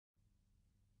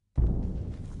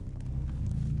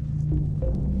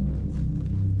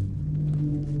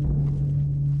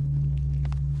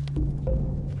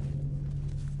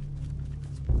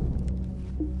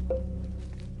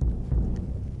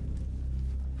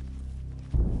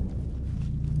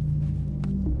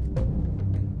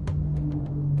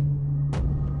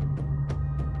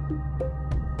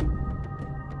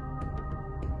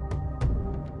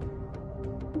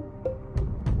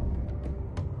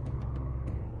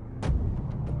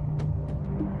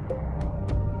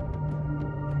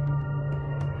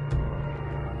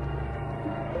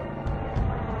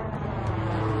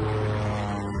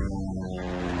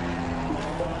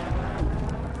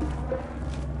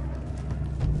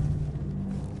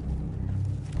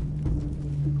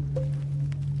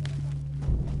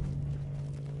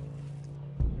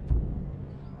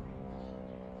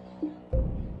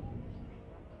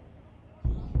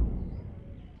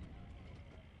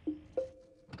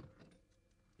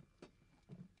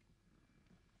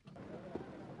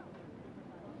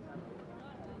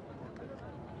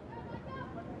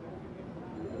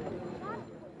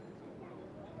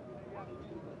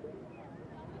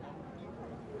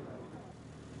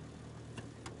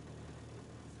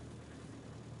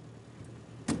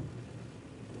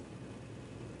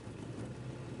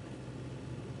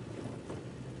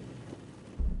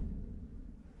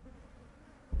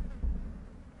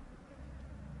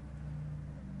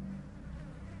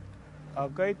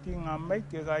Cái tiếng mấy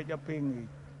cái gai cho pin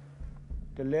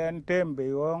thì lên thêm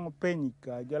bị ông pin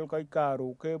cả giờ cái caro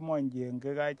cái mọi chuyện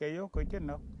cái gai cho yếu cái chân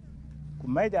nó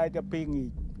cũng mấy gai cho pin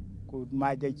cũng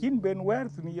mà cho chín bên quét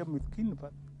thì giờ mình kín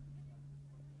phải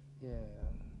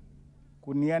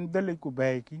cũng niên đây cũng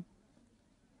bề kín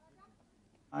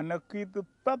anh kia từ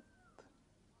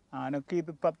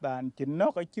bắt đàn chín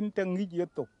nó cái chín tăng nghĩ gì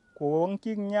tục cuồng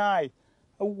chín nhai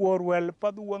ở world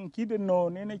bắt uống chín đến nô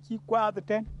nên nó chỉ qua từ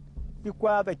trên đi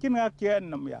qua từ chín ngã kia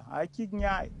nằm ya ai chín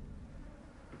nhai.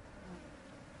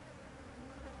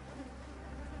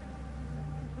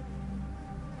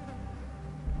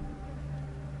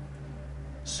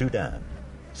 Sudan.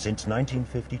 Since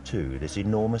 1952, this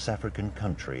enormous African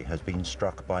country has been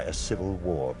struck by a civil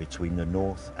war between the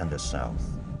north and the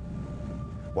south.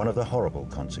 One of the horrible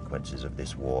consequences of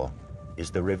this war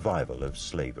is the revival of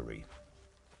slavery.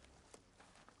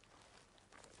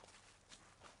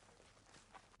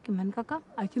 Mình có cấp,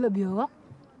 ai chỉ là biểu á,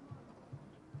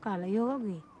 cả là yêu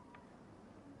gì,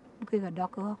 cái cả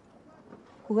đọc á,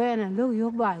 cô gái này lúc yêu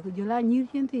bài, cô giờ là nhiều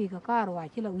chuyện thì cả rồi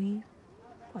chỉ là uy,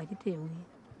 phải chỉ theo uy,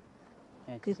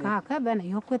 cái cả bên này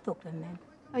yêu quyết tục rồi nên,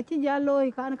 ai chỉ giờ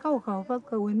lôi cả nó khâu, phát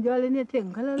cái quên giờ lên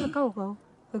tiếng cái là khâu,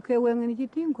 cái quên cái chỉ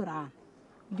tiếng Quran,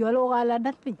 giờ lo cái là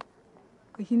đất pin,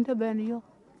 cái xin theo bên yêu,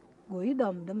 gối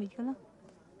đầm đâm cái là,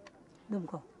 đầm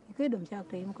có, cái đầm chạc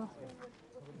thì không có.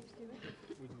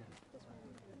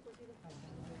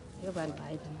 Cái bàn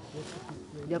tay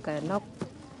do cái nóc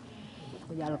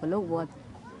giờ là cái lỗ vọt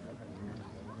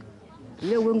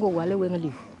leo quên qua leo quên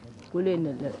đi quên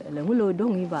lên là muốn lôi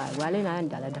đống như vậy qua lên này anh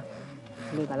trả lại đâu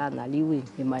lôi cả là liu về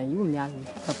thì mày dùng nhà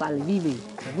phải là vi về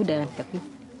vút đèn chặt đi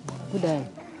vút đèn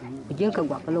cái chuyện cái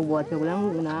quạt cái lỗ vọt thì cũng là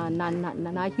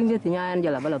chuyện thì nhà anh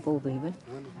giờ là bao là tô về vậy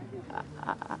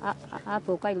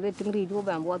tô cây lên trứng đi đua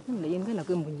vàng vọt là những cái là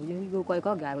cái mình quay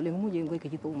có gà lên muốn gì quay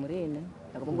cái tô mà đấy là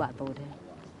cái bóng bạc tô thế.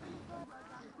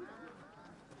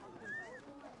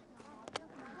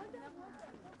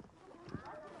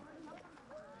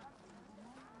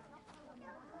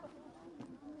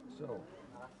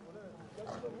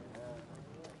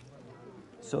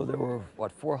 So there were,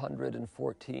 what,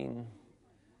 414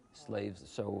 slaves,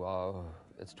 so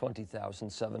it's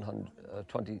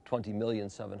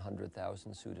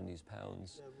 20,700,000 Sudanese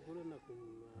pounds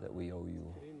that we owe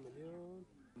you.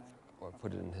 Or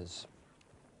put it in his,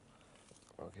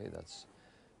 okay, that's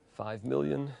 5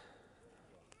 million,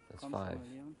 that's 5.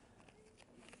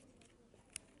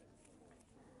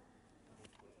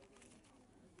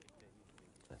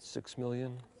 That's 6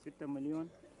 million. 6 million.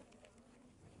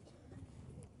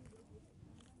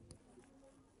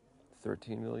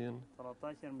 13 million.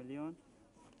 13 million.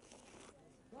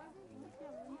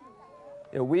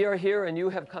 We are here and you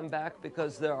have come back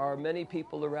because there are many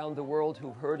people around the world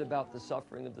who've heard about the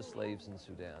suffering of the slaves in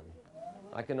Sudan.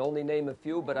 I can only name a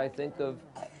few, but I think of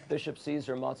Bishop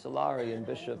Caesar Matsalari and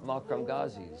Bishop Makram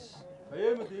Ghazis.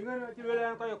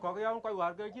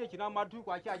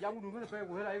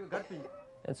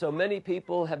 And so many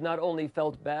people have not only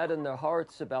felt bad in their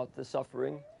hearts about the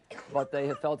suffering, but they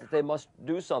have felt that they must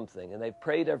do something, and they've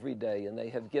prayed every day, and they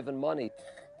have given money.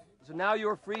 So now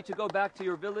you're free to go back to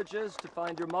your villages, to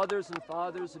find your mothers and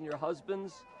fathers and your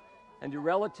husbands and your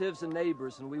relatives and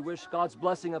neighbors, and we wish God's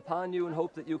blessing upon you and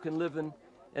hope that you can live in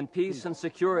peace and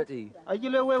security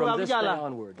from this day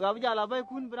onward.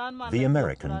 The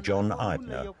American John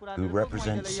Eibner, who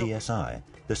represents CSI,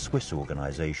 the Swiss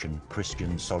organization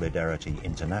Christian Solidarity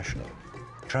International,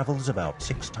 travels about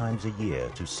 6 times a year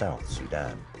to South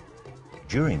Sudan.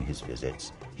 During his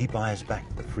visits, he buys back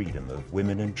the freedom of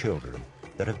women and children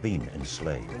that have been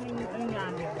enslaved.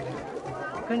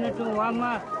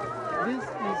 This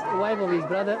is the wife of his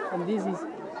brother, and this is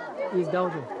his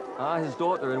daughter. Ah, his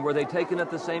daughter. And were they taken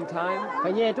at the same time?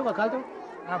 One day,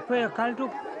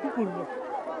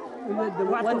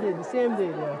 the same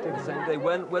day they were taken. The same day.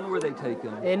 When were they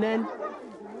taken? And then,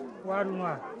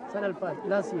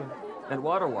 last year. At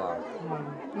Waterwa?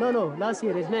 No, last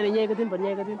year. It's not a negative, but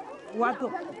negative. What?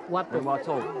 In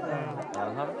Wato.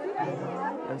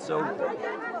 And so,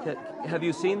 have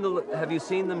you seen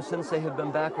them since they have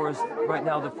been back, or is right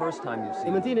now the first time you've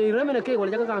seen them? Right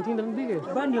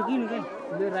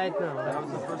now. That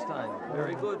was the first time.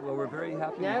 Very good. Well, we're very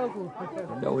happy.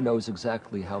 No one knows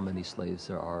exactly how many slaves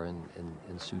there are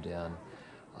in Sudan,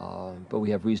 but we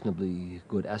have reasonably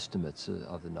good estimates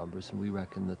of the numbers, and we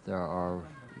reckon that there are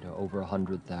over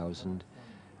 100,000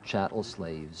 chattel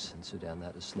slaves in Sudan.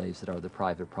 That is, slaves that are the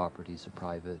private properties of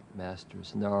private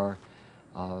masters. And there are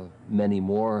many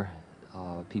more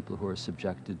people who are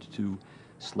subjected to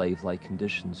slave-like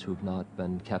conditions who have not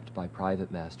been kept by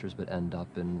private masters but end up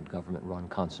in government-run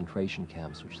concentration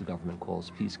camps, which the government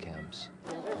calls peace camps.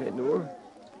 Okay, Noor.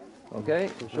 Okay,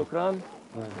 shukran.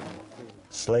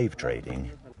 Slave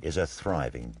trading is a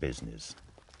thriving business.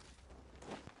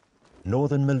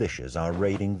 Northern militias are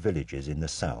raiding villages in the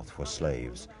south for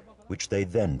slaves, which they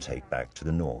then take back to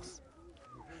the north.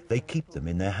 They keep them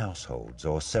in their households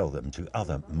or sell them to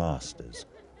other masters.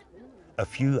 A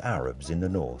few Arabs in the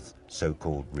north,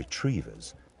 so-called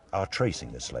retrievers, are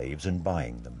tracing the slaves and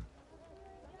buying them.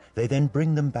 They then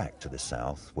bring them back to the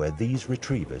south, where these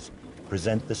retrievers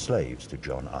present the slaves to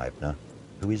John Eibner,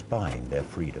 who is buying their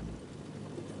freedom.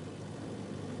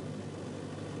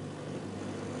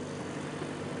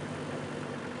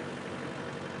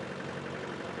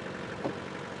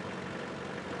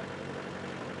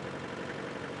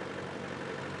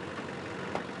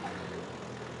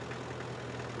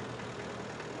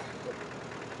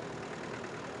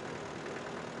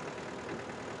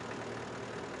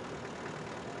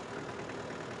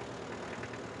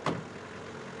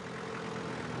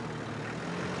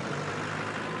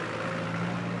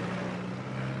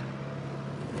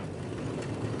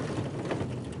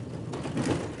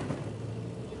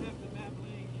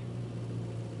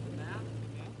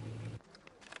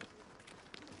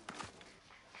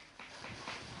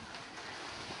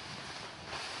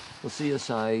 Well,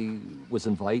 CSI was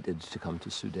invited to come to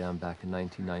Sudan back in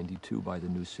 1992 by the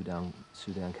new Sudan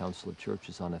Council of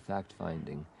Churches on a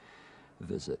fact-finding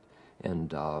visit.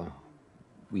 And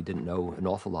we didn't know an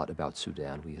awful lot about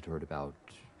Sudan. We had heard about,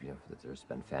 that there's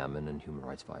been famine and human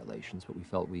rights violations, but we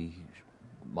felt we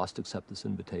must accept this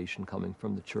invitation coming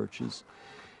from the churches.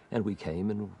 And we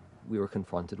came, and we were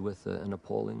confronted with an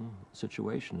appalling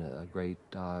situation, a great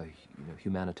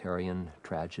humanitarian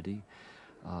tragedy,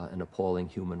 an appalling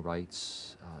human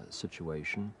rights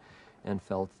situation, and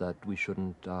felt that we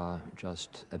shouldn't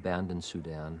just abandon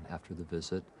Sudan after the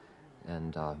visit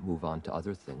and move on to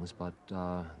other things, but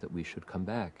that we should come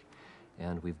back.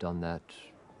 And we've done that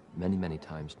many, many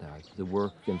times now. The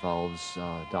work involves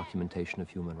documentation of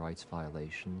human rights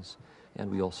violations,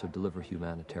 and we also deliver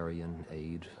humanitarian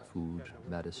aid, food,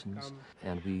 medicines,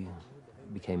 and we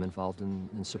became involved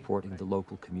in supporting the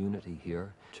local community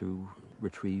here to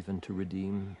retrieve and to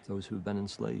redeem those who have been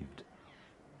enslaved.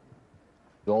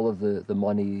 All of the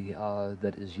money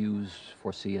that is used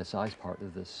for CSI's part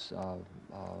of this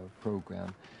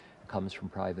program comes from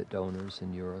private donors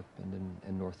in Europe and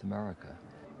in North America.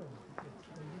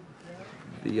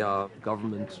 The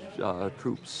government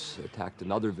troops attacked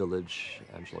another village,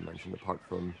 Angela mentioned, apart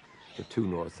from the two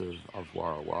north of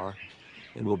Warawar,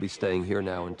 and we'll be staying here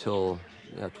now until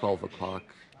 12 o'clock,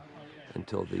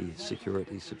 until the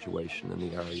security situation in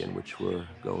the area in which we're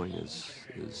going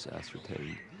is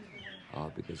ascertained.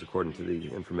 Because according to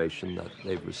the information that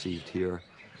they've received here,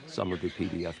 some of the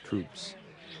PDF troops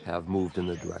have moved in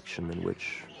the direction in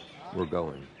which we're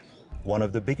going. One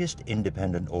of the biggest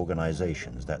independent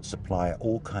organizations that supply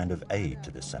all kind of aid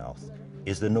to the South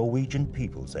is the Norwegian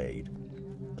People's Aid.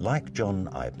 Like John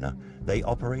Eibner, they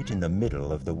operate in the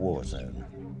middle of the war zone.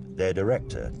 Their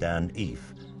director, Dan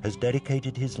Eef, has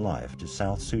dedicated his life to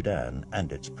South Sudan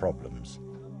and its problems.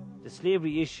 The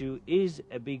slavery issue is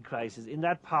a big crisis in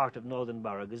that part of northern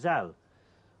Bahr Ghazal,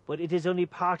 but it is only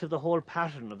part of the whole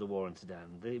pattern of the war in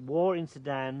Sudan. The war in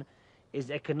Sudan is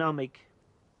economic,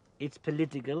 it's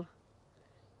political,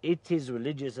 it is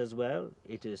religious as well,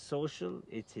 it is social,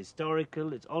 it's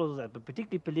historical, it's all of that, but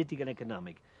particularly political and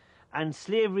economic. And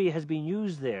slavery has been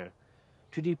used there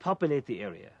to depopulate the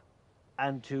area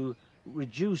and to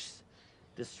reduce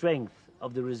the strength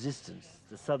of the resistance,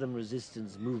 the southern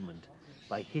resistance movement,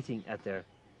 by hitting at their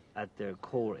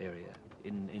core area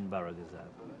in Bahr Ghazal.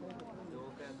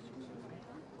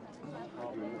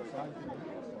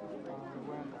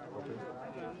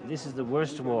 This is the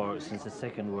worst war since the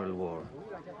Second World War.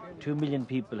 2 million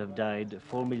people have died,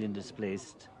 4 million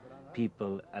displaced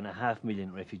people, and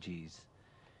 500,000 refugees.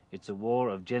 It's a war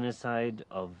of genocide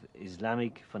of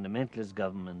Islamic fundamentalist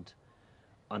government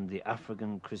on the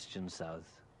African Christian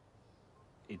South.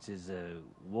 It is a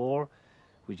war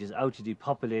which is out to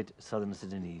depopulate southern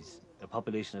Sudanese, a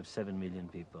population of 7 million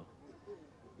people.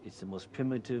 It's the most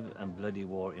primitive and bloody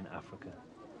war in Africa.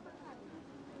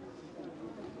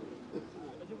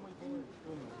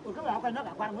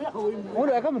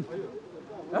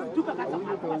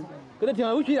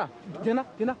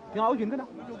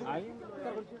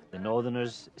 The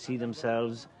Northerners see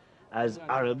themselves as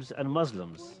Arabs and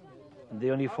Muslims. They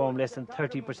only form less than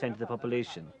 30% of the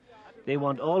population. They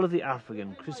want all of the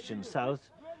African Christian South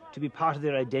to be part of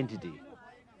their identity.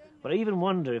 But I even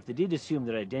wonder if they did assume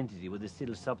their identity, would they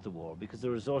still stop the war? Because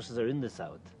the resources are in the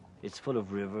South. It's full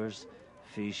of rivers,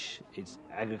 fish, it's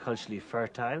agriculturally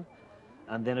fertile,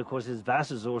 and then of course there's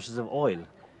vast resources of oil.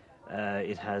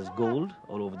 It has gold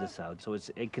all over the South, so it's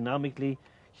economically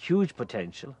huge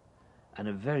potential and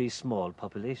a very small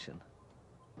population.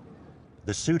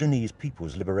 The Sudanese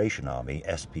People's Liberation Army,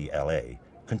 SPLA,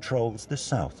 controls the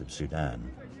south of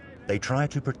Sudan. They try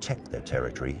to protect their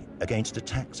territory against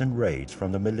attacks and raids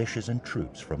from the militias and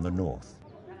troops from the north.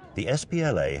 The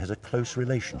SPLA has a close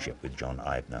relationship with John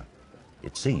Eibner.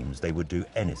 It seems they would do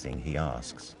anything he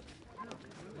asks.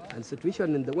 And the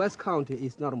situation in the West County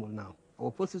is normal now.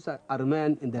 Our forces are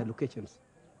remain in their locations.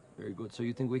 Very good. So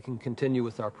you think we can continue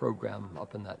with our program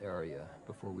up in that area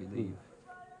before we leave?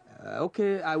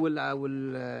 Okay, I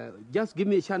will just give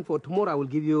me a chance for tomorrow. I will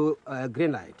give you a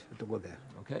green light to go there.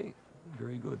 Okay,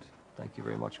 very good. Thank you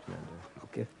very much, Commander.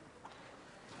 Okay.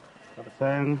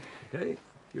 Thanks. Okay, thank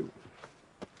you.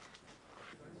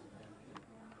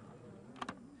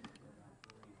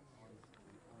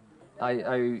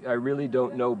 I really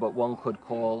don't know, but one could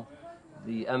call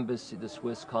the embassy, the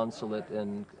Swiss consulate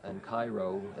in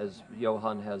Cairo, as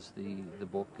Johan has the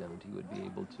book, and he would be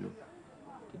able to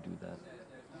do that.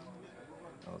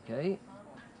 Okay.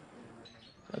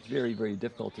 That's very, very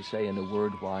difficult to say in a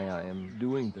word why I am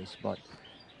doing this, but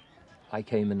I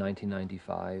came in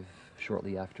 1995,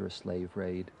 shortly after a slave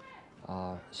raid,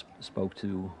 spoke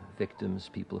to victims,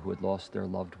 people who had lost their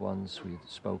loved ones. We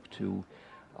spoke to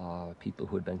people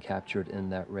who had been captured in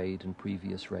that raid and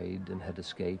previous raid and had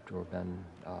escaped or been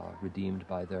redeemed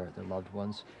by their loved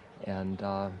ones. And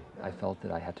I felt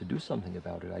that I had to do something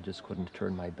about it. I just couldn't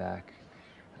turn my back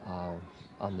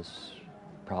on this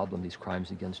problem, these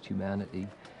crimes against humanity.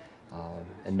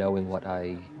 And knowing what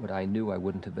I knew, I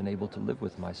wouldn't have been able to live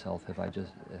with myself had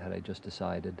I just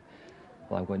decided,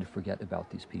 well, I'm going to forget about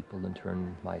these people and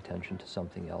turn my attention to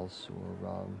something else,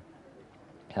 or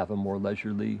have a more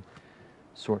leisurely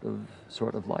sort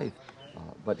of life.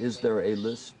 But is there a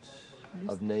list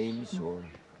of names, or?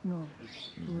 No,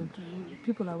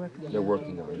 people are working. They're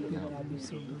working on it now.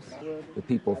 The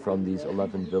people from these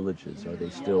 11 villages, are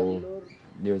they still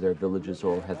near their villages,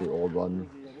 or have they all run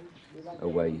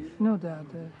away? No, they're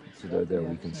there. So they're there,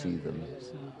 we can see them.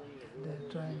 So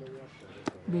they're trying to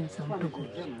build some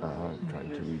tukus. Trying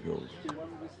to rebuild.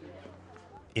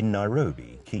 In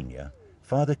Nairobi, Kenya,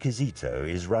 Father Kizito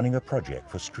is running a project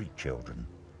for street children.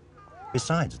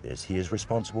 Besides this, he is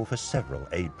responsible for several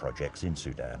aid projects in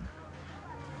Sudan.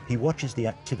 He watches the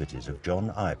activities of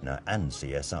John Eibner and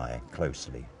CSI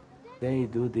closely. They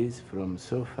do this from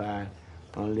so far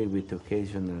only with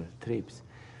occasional trips.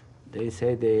 They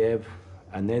say they have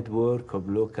a network of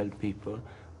local people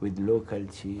with local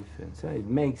chief, and so it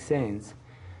makes sense.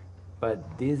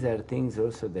 But these are things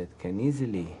also that can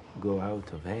easily go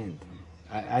out of hand.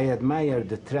 I admire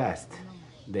the trust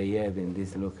they have in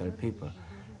these local people,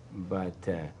 but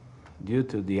due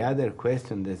to the other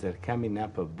questions that are coming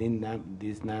up of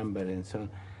this number and so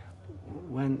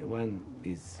on, one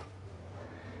is,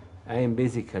 I am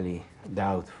basically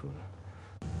doubtful.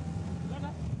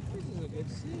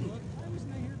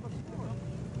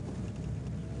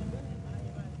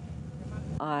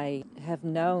 I have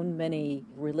known many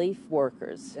relief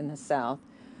workers in the South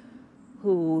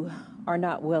who are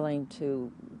not willing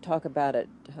to talk about it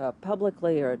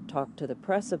publicly or talk to the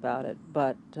press about it,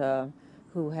 but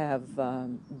who have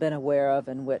been aware of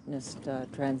and witnessed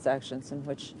transactions in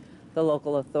which the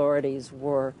local authorities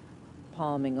were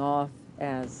palming off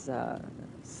as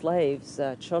slaves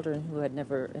children who had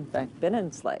never, in fact, been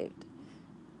enslaved,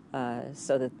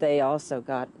 so that they also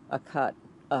got a cut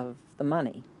of the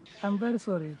money. I'm very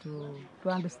sorry to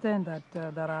understand that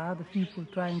there are other people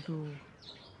trying to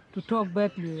talk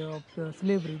badly of the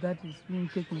slavery that is being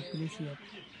taken place here,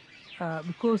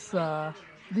 because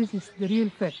this is the real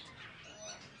fact.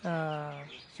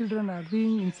 children are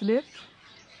being enslaved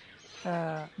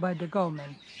by the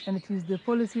government. And it is the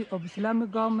policy of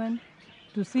Islamic government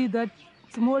to see that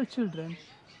small children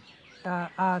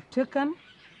are taken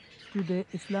to the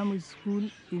Islamic school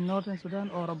in northern Sudan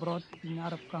or abroad in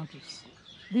Arab countries.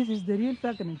 This is the real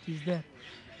fact, and it is there.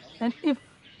 And if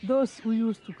those who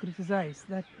used to criticize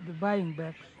that the buying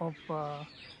back of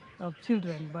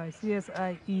children by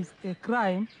CSI is a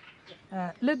crime,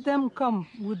 let them come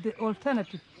with the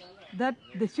alternative that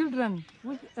the children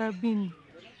which have been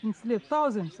enslaved,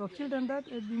 thousands of children that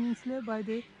have been enslaved by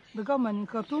the government in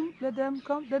Khartoum, let them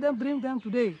come, let them bring them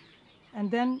today. And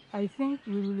then I think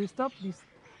we will stop this,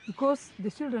 because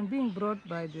the children being brought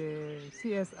by the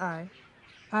CSI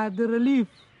are the relief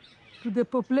to the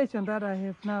population that I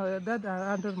have now, that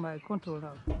are under my control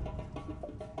now.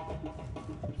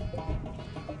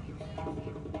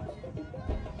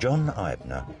 John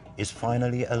Eibner is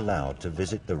finally allowed to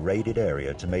visit the raided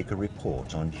area to make a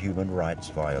report on human rights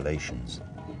violations.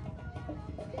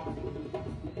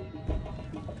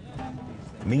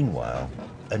 Meanwhile,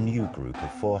 a new group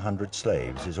of 400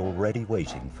 slaves is already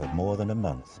waiting for more than a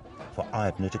month for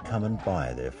Eibner to come and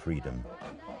buy their freedom.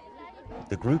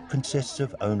 The group consists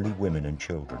of only women and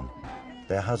children.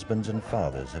 Their husbands and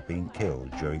fathers have been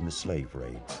killed during the slave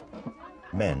raids.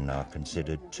 Men are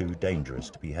considered too dangerous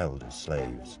to be held as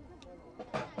slaves.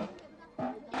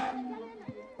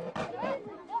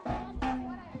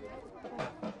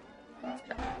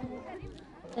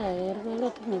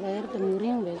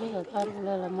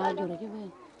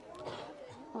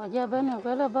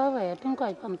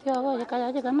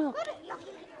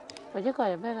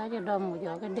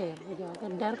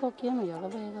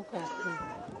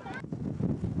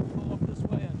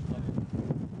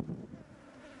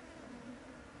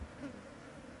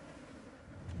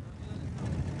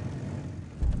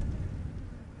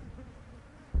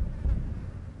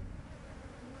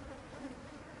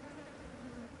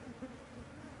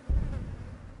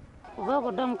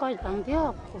 Bako dam kai tam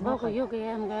tiok, bako yoke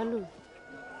yan galu.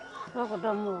 Bako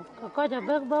dam mo, ka ja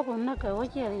bek bako na ka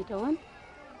wachi ari tawon.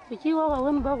 Pichi waka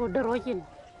wen bako dar wachin.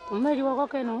 Kumeji waka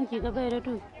kai na unchi ka bere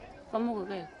tu. Kamu ko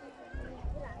kai.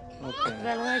 Okay.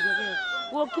 Gala waji kai.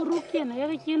 Wo kuruki na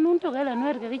yaka chi nun to gala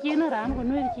nuer ka chi na ran ko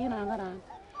nuer chi na ran.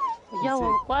 Ja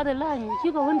wo kwa de la ni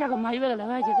chi ko wen ja ka mai gala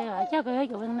waji kai. Acha ka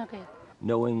ka wen na kai.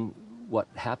 Knowing what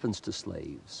happens to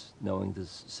slaves, knowing the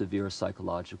severe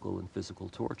psychological and physical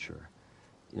torture,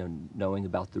 knowing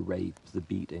about the rape, the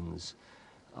beatings,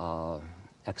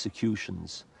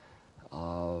 executions,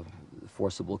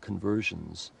 forcible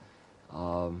conversions,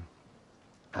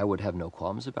 I would have no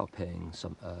qualms about paying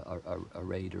a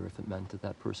raider if it meant that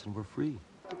that person were free.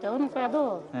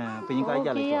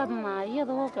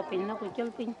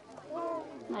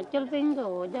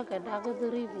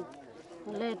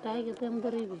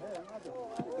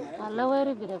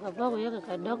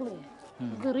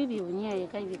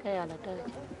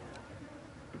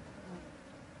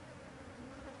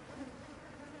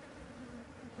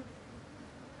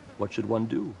 What should one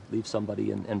do? Leave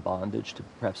somebody in bondage to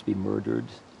perhaps be murdered,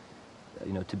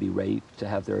 to be raped, to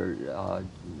have for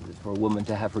a woman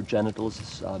to have her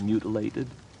genitals mutilated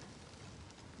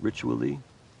ritually,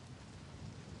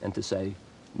 and to say,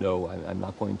 no, I'm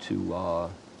not going to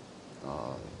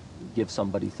give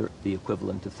somebody the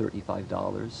equivalent of $35.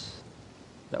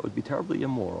 That would be terribly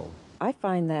immoral. I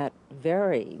find that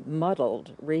very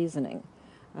muddled reasoning,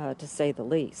 to say the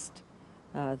least,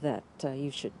 that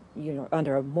you should,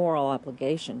 under a moral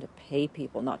obligation to pay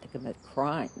people not to commit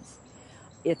crimes.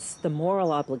 It's the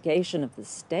moral obligation of the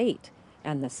state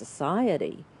and the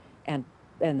society and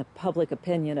the public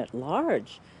opinion at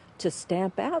large to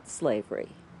stamp out slavery.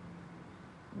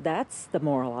 That's the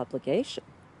moral obligation.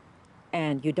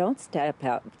 And you don't stamp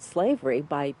out slavery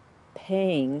by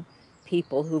paying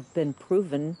people who've been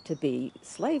proven to be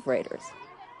slave raiders.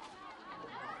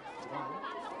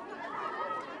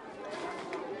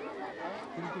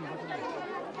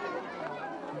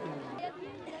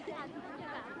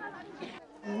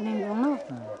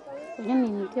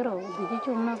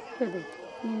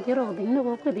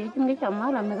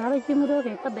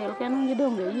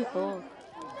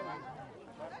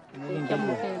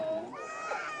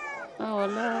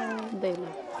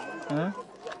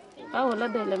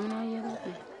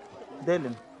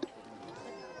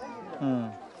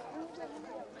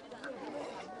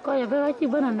 Coi bé chỉ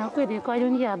bên nào quay thì coi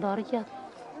những nhà đó chứ.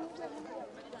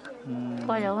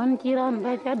 Coi ở bên kia đó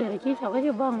bé cha để chỉ cho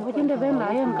cái băng, cái chuyện để bên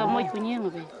lại em cầm mấy cuốn nhang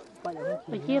rồi.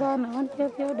 Ở kia đó nó vẫn chưa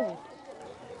theo đấy.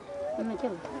 Nó chưa.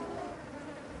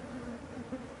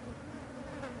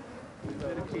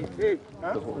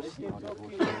 The horse.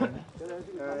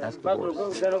 Ask the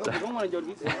horse.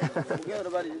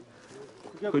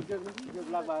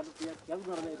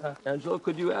 Angelo,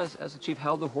 could you ask the chief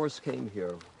how the horse came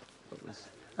here?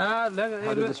 How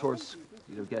did this horse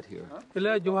get here?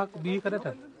 The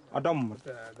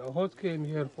horse came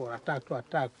here to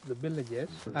attack the villages,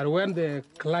 and when they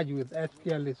clashed with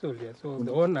SPLA soldiers, so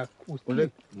the owner was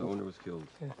killed. The owner was killed.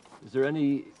 Yeah.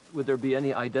 Would there be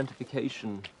any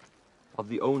identification of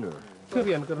the owner? This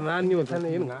is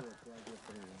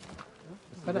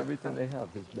everything they have.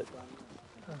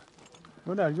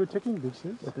 What are you checking this?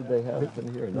 What did they have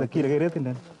in here? The key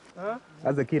then.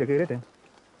 As the key then.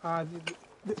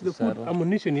 The put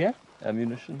ammunition, yeah?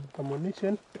 Ammunition?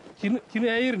 Ammunition. Okay.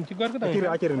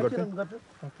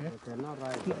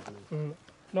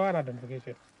 No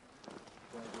identification.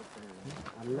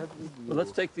 Well,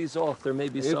 let's take these off. There may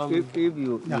be some. If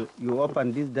you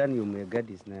open this, then you may get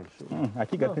his name. I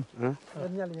got it.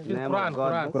 Name of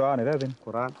God.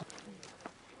 Quran.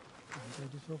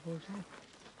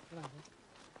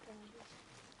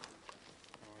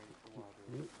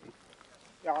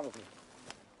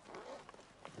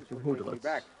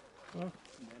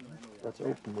 Let's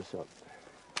open this up.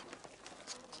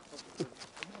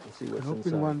 Let's see what's open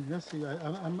inside. One. Yes, see,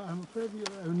 I'm afraid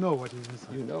I know what is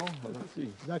inside. You know? Let's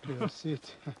see. Exactly, I see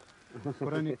it.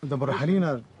 The Murahalin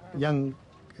are young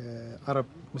Arab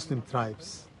Muslim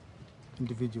tribes,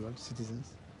 individuals,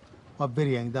 citizens, who are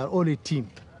very young. They are all 18.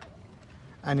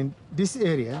 And in this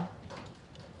area,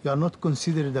 you are not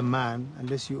considered a man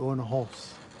unless you own a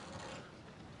horse.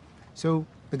 So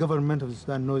the government of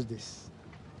Sudan knows this.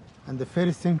 And the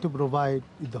first thing to provide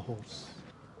is the horse.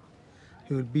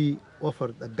 He will be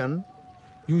offered a gun,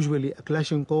 usually a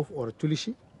Kalashnikov or a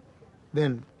Tulishi,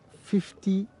 then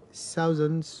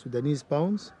 50,000 Sudanese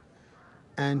pounds,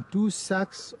 and 2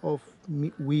 sacks of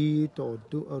wheat or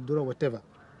dura, whatever.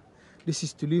 This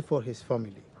is to live for his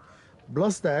family.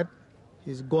 Plus that,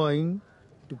 he's going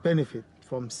to benefit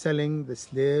from selling the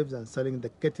slaves and selling the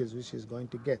cattle which he's going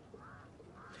to get.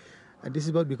 And this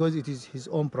is because it is his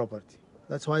own property.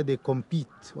 That's why they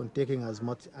compete on taking as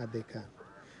much as they can.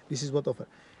 This is what offered.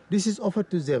 This is offered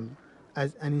to them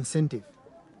as an incentive.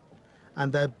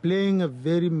 And they're playing a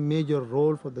very major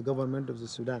role for the government of the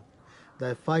Sudan.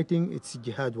 They're fighting its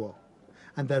jihad war.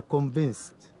 And they're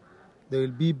convinced, they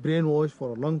will be brainwashed for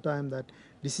a long time that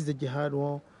this is the jihad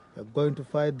war, you're going to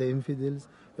fight the infidels,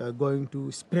 you're going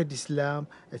to spread Islam,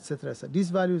 etc. So these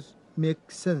values make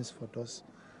sense for us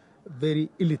very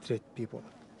illiterate people.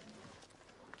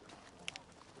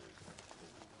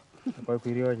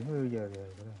 Okay.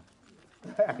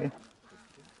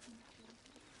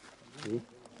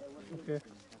 Okay.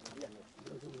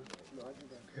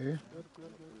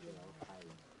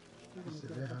 This is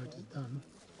how it is done.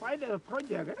 Quite a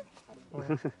project,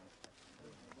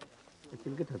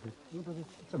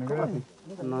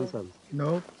 Nonsense.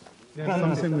 No,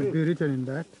 something will be written in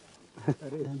that.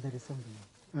 There is something.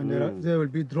 And there will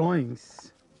be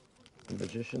drawings.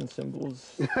 Magician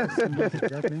symbols.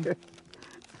 Exactly.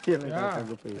 Yeah.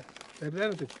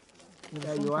 There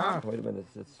you are. Wait a minute,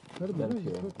 it's bent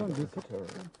here.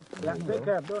 Yeah, take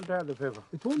care, don't tear the paper.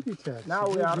 It won't be tear. Now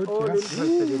we are all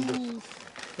interested in this.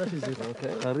 That is it.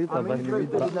 Okay. I'm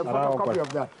interested in a photocopy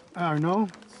of that. No.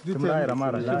 بسم الله الرحمن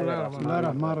الرحيم. بسم الله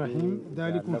الرحمن الرحيم.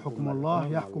 ذلكم حكم الله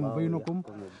يحكم بينكم.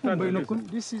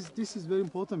 This is very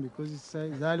important because it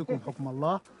says ذلكم حكم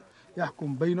الله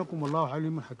يحكم بينكم والله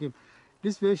عليم حكيم.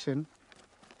 This version,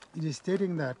 it is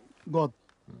stating that God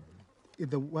is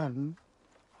the one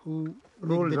who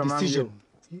makes the decision.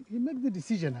 He makes the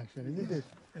decision actually, isn't it?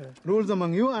 Rules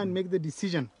among you and make the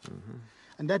decision.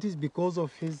 And that is because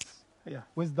of his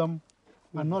wisdom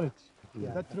and knowledge.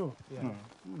 Is that true?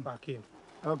 Hakim.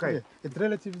 Okay. Yeah. It's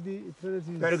relatively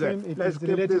very same. good. Let's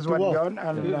keep this one down.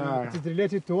 And it is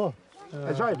related to war.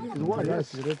 That's right. It's war, yes.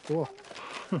 It's related to war.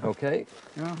 Okay.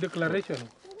 Declaration.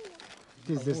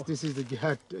 This is the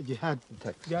jihad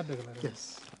text. Jihad declaration.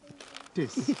 Yes.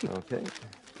 This. Okay.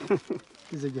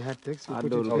 This is a jihad text. I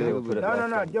don't know. We'll put it back No,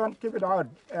 then. John, keep it out.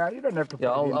 You don't have to put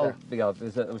Yeah, it in I'll there. dig out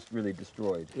because it was really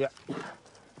destroyed. Yeah.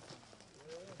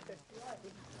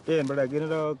 Ken bala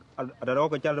gina ada ro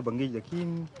ka chala bangi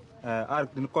jakin ar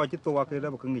tin ko chi to wa ke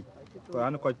da bangi ko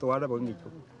an ko to wa da bangi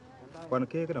ko kon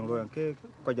ke ka dang ro ke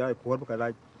ko ja ko ba ka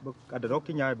lai ada ro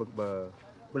ki nyai ba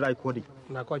lai ko di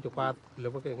Na ko chukpat le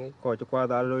ba ke ngi. ko chi kwa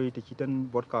da lo ti chi tan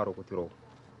bot ka ro ko ti ro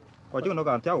ko chi no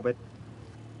ka an tiao bet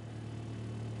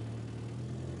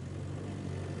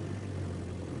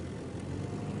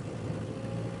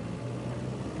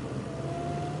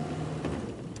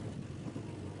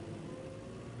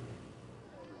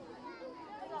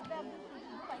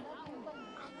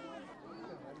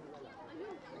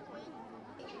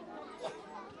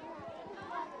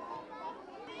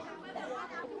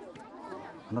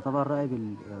أنا طبعا راعي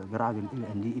برعى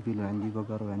عندي إبل وعندي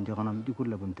بقر وعندي غنم دي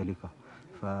كلها بمتلكها.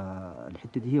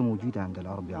 فالحتة دي هي موجودة عند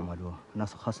العرب يعملوها،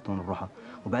 الناس خاصة الرحى.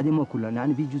 وبعدين ما كلها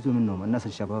يعني في جزء منهم الناس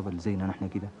الشباب اللي زينا نحن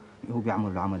كده هو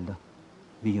بيعملوا العمل ده،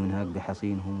 بيجوا هناك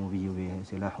بحصينهم وبيجوا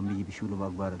بسلاحهم، بيجي بيشيلوا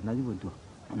بأقبار الناس يودوها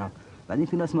هناك. بعدين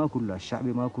في ناس ما كلها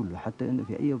الشعبي ما كله، حتى إن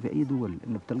في أي دول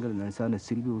إنه بتلقى الإنسان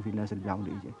السلبي وفي الناس اللي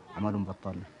بيعملوا أعمالهم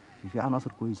بطال، في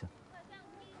عناصر كويسة.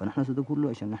 فنحن ده كله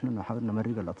عشان نحن نحاول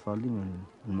نمرق الأطفال دي من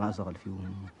المأزق اللي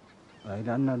فيهم.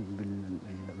 لأن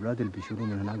الأولاد اللي بيشيلوا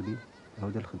من هناك دي هو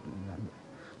ده يعني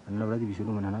أن الأولاد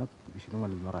بيشيلوا من هناك بيشيلوا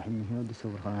من المراحل من هنا ودي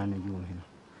السبب خلانا نجيهم هنا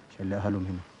عشان لأهلهم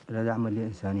هنا. هذا عملية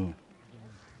إنسانية.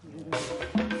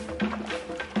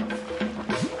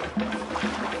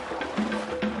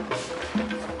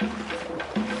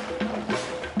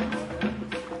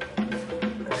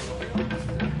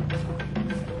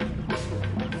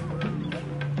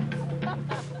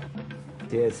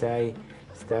 TSI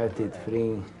started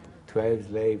freeing 12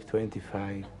 slaves,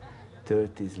 25,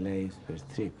 30 slaves per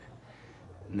trip.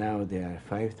 Now there are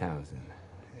 5,000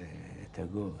 to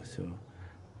go. So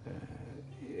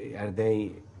are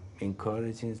they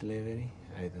encouraging slavery?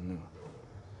 I don't know.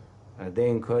 Are they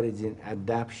encouraging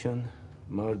adoption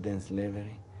more than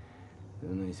slavery? I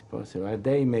don't know, it's possible. Are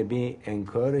they maybe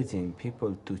encouraging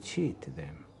people to cheat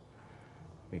them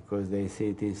because they see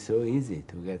it is so easy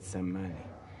to get some money?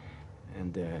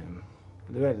 And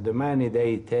the money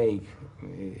they take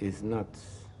is not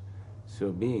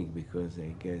so big because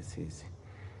I guess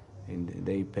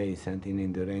they pay something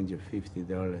in the range of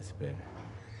 $50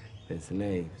 per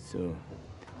slave. So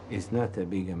it's not a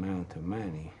big amount of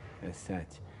money as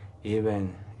such,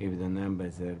 even if the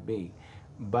numbers are big.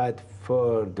 But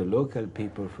for the local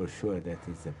people, for sure, that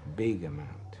is a big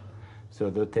amount. So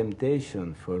the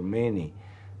temptation for many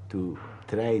to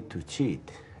try to cheat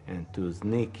and to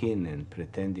sneak in and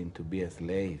pretending to be a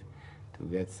slave to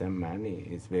get some money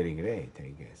is very great, I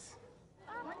guess.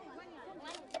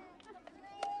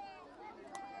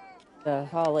 A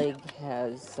colleague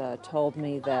has told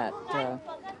me that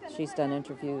she's done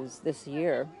interviews this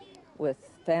year with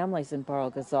families in Bahr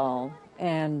el-Ghazal,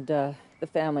 and the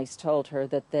families told her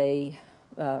that they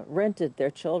rented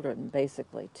their children,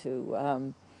 basically, to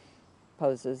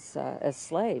pose as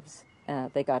slaves.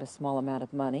 They got a small amount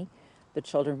of money. The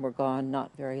children were gone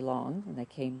not very long, and they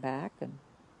came back, and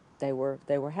they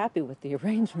were happy with the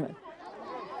arrangement.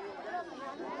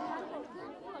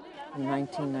 In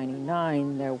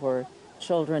 1999, there were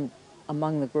children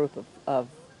among the group of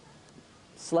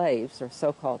slaves, or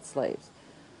so-called slaves,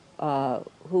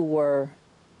 who were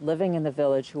living in the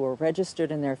village, who were registered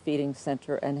in their feeding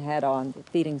center and had on the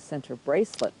feeding center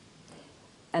bracelet.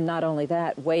 And not only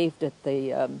that, waved at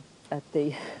the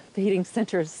feeding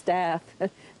center staff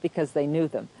because they knew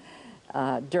them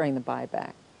during the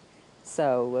buyback.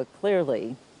 So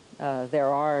clearly,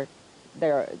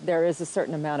 there is a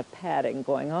certain amount of padding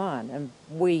going on, and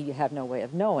we have no way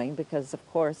of knowing because, of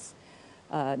course,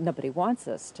 nobody wants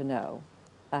us to know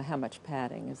how much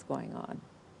padding is going on.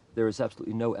 There is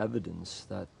absolutely no evidence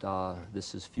that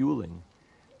this is fueling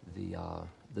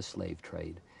the slave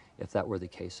trade. If that were the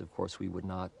case, of course, we would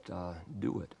not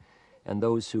do it. And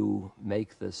those who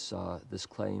make this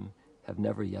claim have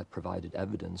never yet provided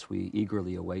evidence. We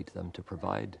eagerly await them to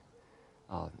provide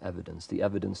evidence. The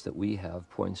evidence that we have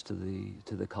points to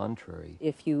the contrary.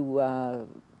 If you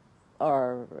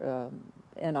are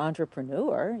an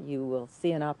entrepreneur, you will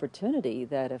see an opportunity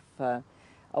that if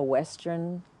a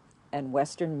Western, and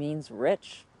Western means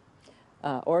rich,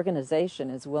 organization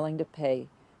is willing to pay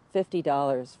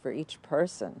 $50 for each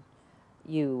person,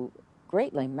 you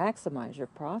greatly maximize your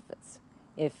profits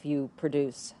if you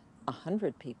produce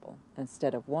 100 people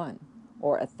instead of 1,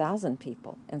 or 1,000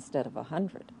 people instead of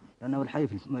 100. لأن أول حاجة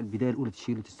في البداية الأولى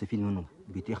تشيل وتستفيد منه،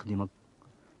 بيخدمك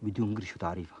بدون قرش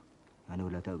وتعريفه، يعني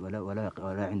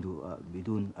ولا عنده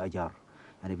بدون أجار،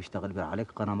 يعني بيشتغل بيرعى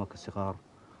عليك قنامك الصغار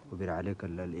وبيرعى عليك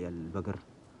البقر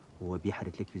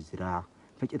وبيحرث لك في الزراعة.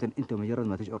 فجأة أنت مجرد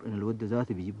ما تشعر إن الود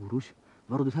ذاته بيجيب قروش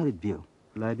برضه ثاني تبيعه.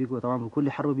 لا بيقوا طبعا في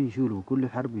كل حرب بيشيلوا وكل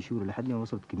حرب بيشيلوا لحد ما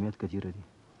وصلت كميات كثيرة دي.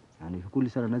 يعني في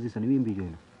كل سنة ناس سنويا بيجوا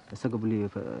هنا. بس قبل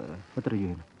فترة جوا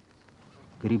هنا.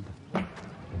 قريب.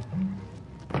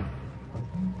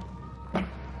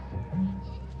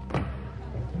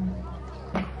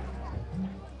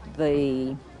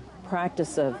 The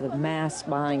practice of the mass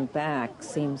buying back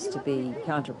seems to be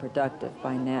counterproductive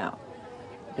by now,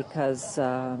 because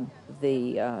the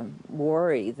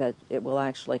worry that it will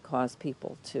actually cause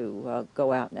people to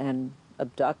go out and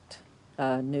abduct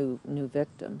new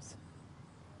victims.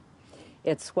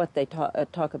 It's what they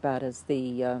talk about as the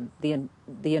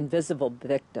invisible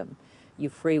victim. you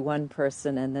free one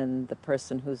person and then the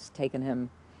person who's taken him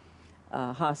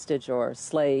hostage or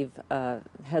slave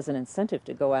has an incentive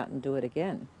to go out and do it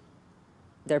again.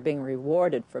 They're being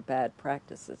rewarded for bad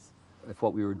practices. If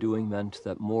what we were doing meant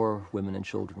that more women and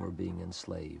children were being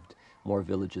enslaved, more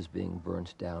villages being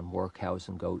burnt down, more cows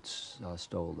and goats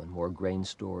stolen, more grain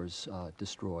stores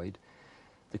destroyed,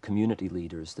 the community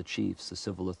leaders, the chiefs, the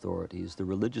civil authorities, the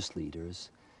religious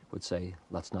leaders would say,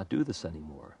 let's not do this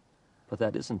anymore. But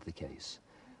that isn't the case.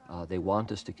 They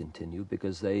want us to continue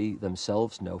because they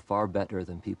themselves know far better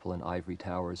than people in ivory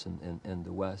towers in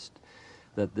the West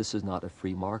that this is not a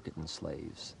free market in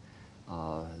slaves,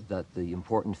 that the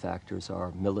important factors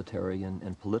are military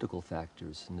and political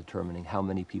factors in determining how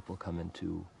many people come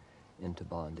into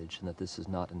bondage, and that this is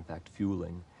not, in fact,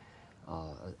 fueling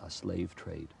a slave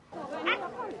trade.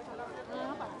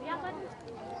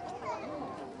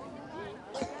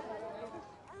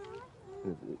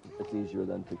 It's easier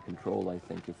then to control, I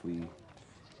think, if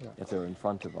they're in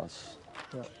front of us.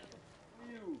 Yeah.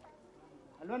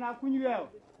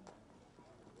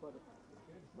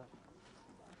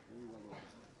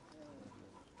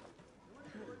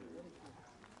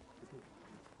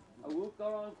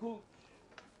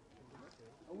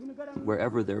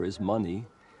 Wherever there is money,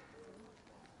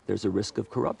 there's a risk of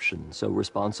corruption. So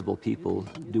responsible people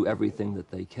do everything that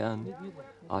they can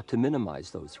to minimize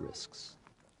those risks.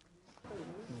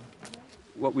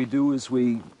 What we do is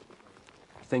we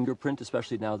fingerprint,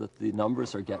 especially now that the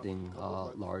numbers are getting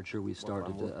larger. We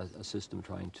started a system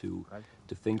trying to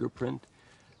fingerprint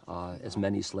as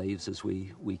many slaves as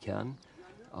we can,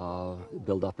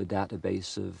 build up a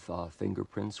database of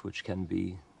fingerprints which can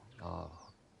be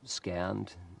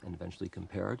scanned and eventually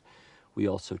compared. We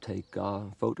also take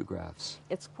photographs.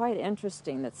 It's quite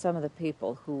interesting that some of the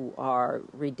people who are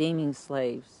redeeming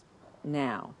slaves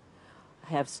now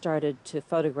have started to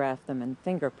photograph them and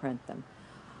fingerprint them.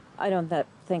 I don't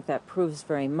think that proves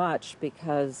very much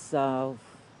because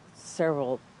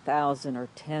several thousand or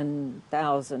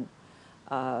 10,000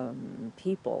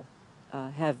 people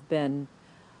have been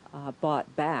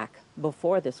bought back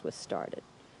before this was started.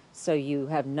 So you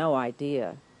have no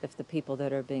idea if the people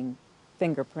that are being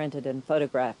fingerprinted and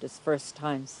photographed as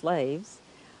first-time slaves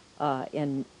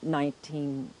in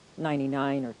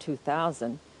 1999 or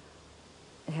 2000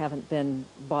 haven't been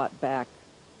bought back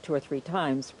 2 or 3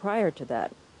 times prior to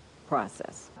that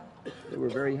process. We're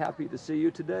very happy to see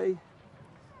you today.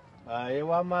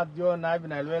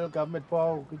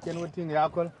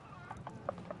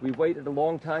 We've waited a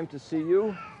long time to see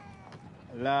you.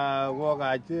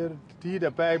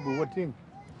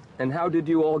 And how did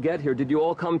you all get here? Did you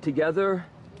all come together?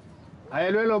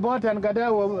 They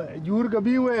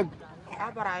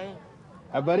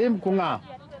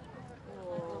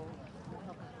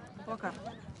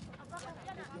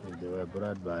were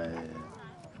brought by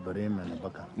Barim and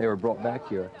Abaka. They were brought back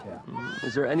here? Yeah.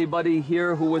 Is there anybody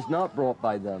here who was not brought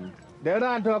by them?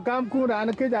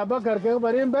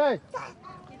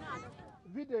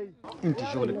 انت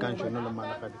شغلك كان شنو لما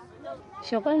ناخذك؟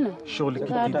 شغلنا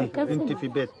شغلك انت في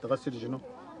بيت تغسل شنو؟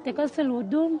 تغسل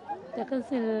الهدوم،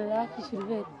 تغسل الاكل في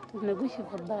البيت، ونقش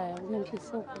في الضايع ونمشي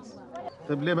السوق بس.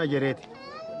 طيب ليه ما جريتي؟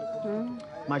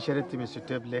 ما شريتي من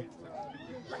ستيب ليه؟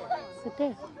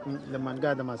 ستيب؟ لما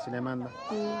قاعدة مع سليمان ده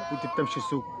وانت بتمشي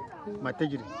السوق ما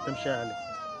تجري تمشي اهلك.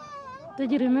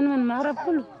 تجري من عرب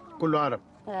كله؟ كله عرب.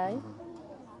 اي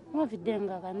ما في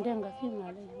الدنقة، كان دنقة في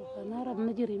معلش، كان عرب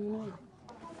نجري من وين؟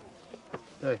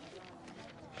 طيب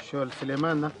شغل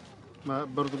سليمان ده ما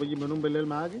برضه بجي بنوم بالليل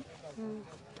معاكي؟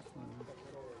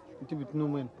 انت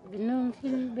بتنوم وين؟ بنوم في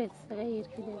البيت صغير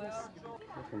كده بس.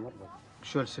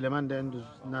 شغل سليمان ده عنده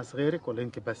ناس غيرك ولا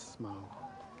انت بس معه؟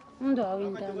 عنده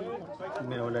عوين تاني.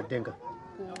 من اولاد دنقة؟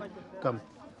 كم؟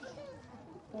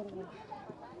 4.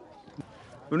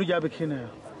 منو جابك هنا؟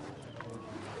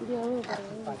 جابوا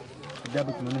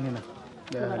جابك من هنا؟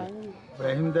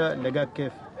 إبراهيم ده لقاك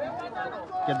كيف؟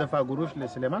 جا دفع قروش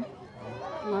لسليمان؟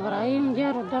 إبراهيم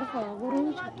جار ودفع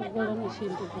قروش وتقول أنا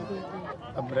شيلت الحديد.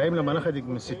 إبراهيم لما أخذك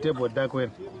من ستيب وداك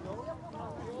وين؟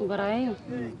 إبراهيم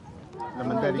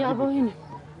لما جابه هنا.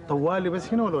 طوالي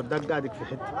بس هنا ولا وداك قاعدك في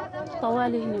حتة؟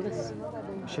 طوالي هنا بس.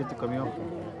 مشيتي كم يوم؟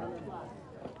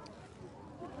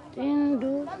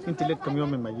 أنت لك كم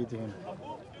يوم من ما جيتي هنا؟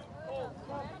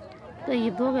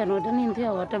 طيب دو كانوا دنين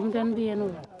تيا وتم كان بينو.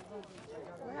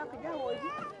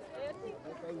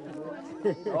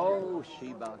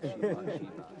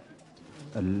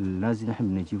 الناس دي نحن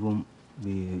بنجيبهم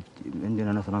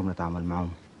عندنا ناس هناك بنتعامل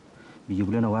معهم،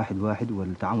 بيجيبوا لنا واحد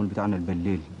والتعامل بتاعنا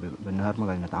بالليل، بالنهار ما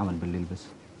قاعدين نتعامل بالليل بس.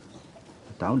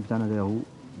 التعامل بتاعنا ده هو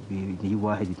بنجيب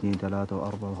 1 2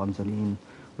 3 و4 و5 لين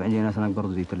وعندي ناس هناك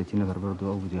برضه زي 30 نفر برضه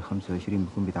أو زي 25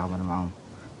 بيكون بيتعاملوا معاهم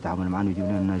ويجيب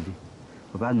لنا الناس دي.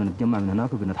 وبعد ما نتجمع من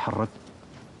هناك وبنتحرك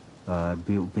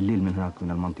بالليل من هناك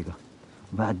من المنطقة.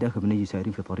 بعد ذاك بنجي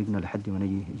سايرين في طريقنا لحد ما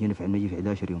نجي في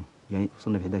 11 يوم، يعني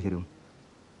وصلنا في 11 يوم.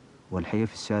 والحياة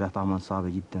في الشارع طبعا صعبة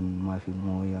جدا، ما في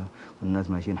موية والناس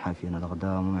ماشيين حافين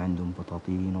الأقدام وما عندهم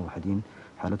بطاطين ووحدين،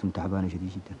 حالتهم تعبانة شديد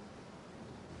جدا.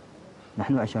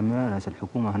 نحن عشان ما ناس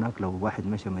الحكومة هناك لو واحد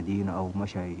مشى مدينة أو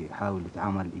مشى يحاول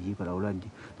يتعامل يجيب الأولاد دي،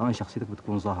 طبعا شخصيتك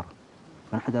بتكون ظاهرة.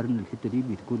 فنحن دارين الحتة دي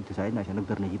بتكون تساعدنا عشان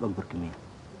نقدر نجيب أكبر كمية.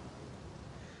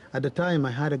 At the time,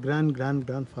 I had a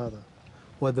grandfather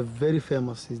who was very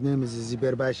famous. His name is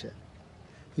Ziber Basha.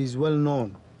 He's well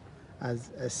known as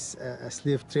a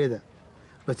slave trader,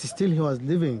 but still he was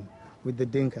living with the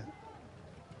Dinka,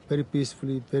 very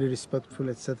peacefully, very respectful,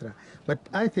 etc. But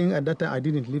I think at that time, I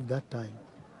didn't live that time.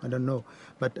 I don't know.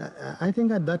 But I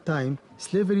think at that time,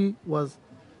 slavery was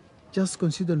just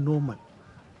considered normal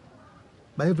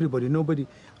by everybody, nobody.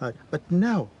 But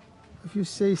now, if you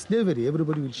say slavery,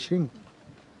 everybody will shrink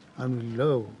and will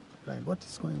low. Right? What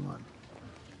is going on?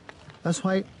 That's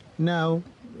why now,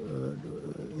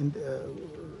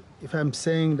 if I'm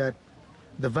saying that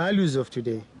the values of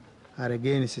today are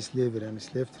against slavery and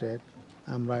slave trade,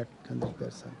 I'm right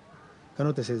 100%.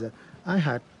 Cannot say that. I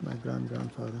had my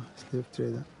grandfather, slave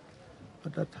trader,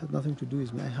 but that has nothing to do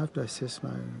with me. I have to assess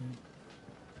my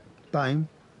time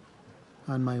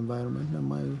and my environment and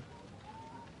my,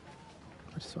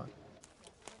 that's all.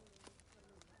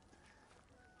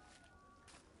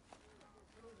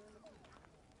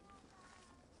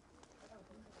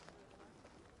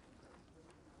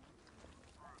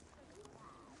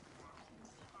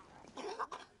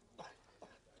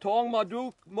 Tong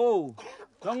Maduk Mo.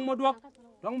 Tong Maduk.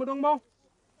 Tong Maduk Mo.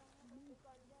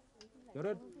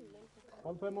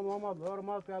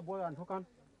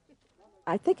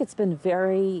 I think it's been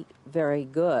very, very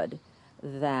good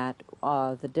that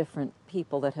the different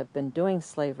people that have been doing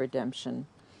slave redemption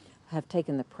have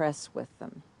taken the press with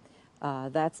them.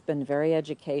 That's been very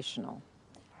educational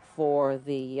for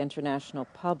the international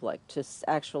public to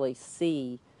actually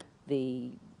see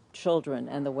the children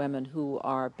and the women who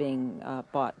are being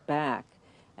bought back,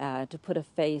 to put a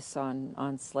face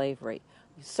on slavery.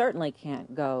 You certainly can't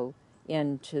go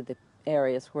into the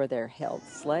areas where they're held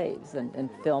slaves and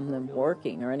film them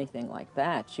working or anything like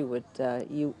that. You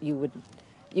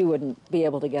wouldn't be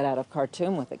able to get out of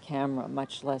Khartoum with a camera,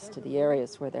 much less to the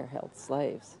areas where they're held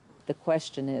slaves. The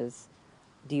question is,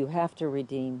 do you have to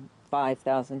redeem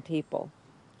 5,000 people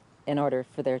in order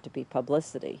for there to be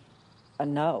publicity?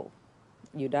 No,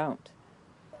 you don't.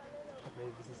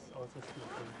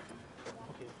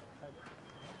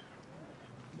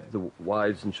 The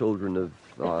wives and children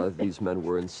of these men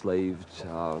were enslaved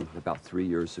about 3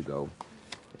 years ago,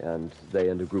 and they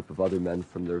and a group of other men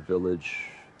from their village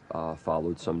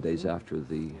followed some days after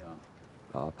the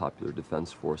Popular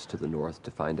Defense Force to the north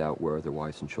to find out where their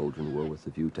wives and children were with a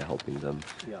view to helping them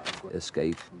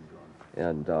escape.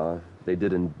 And they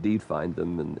did indeed find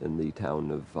them in the town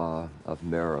of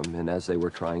Meram, and as they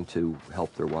were trying to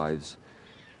help their wives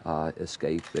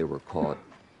escape, they were caught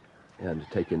and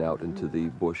taken out into the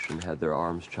bush and had their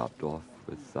arms chopped off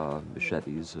with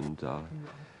machetes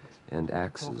and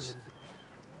axes.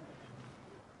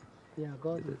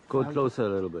 Go closer a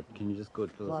little bit. Can you just go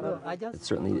closer? It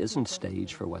certainly isn't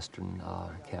staged for Western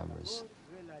cameras.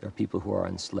 There are people who are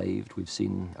enslaved. We've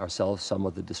seen ourselves some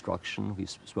of the destruction. We've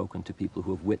spoken to people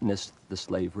who have witnessed the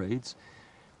slave raids.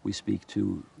 We speak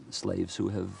to slaves who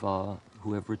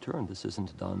have returned. This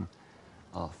isn't done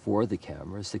for the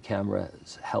cameras. The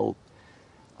cameras help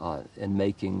in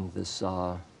making this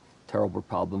terrible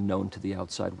problem known to the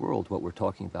outside world. What we're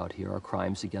talking about here are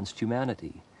crimes against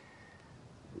humanity.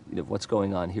 You know, what's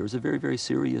going on here is a very, very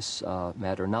serious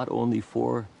matter, not only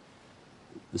for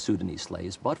the Sudanese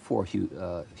slaves, but for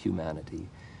humanity.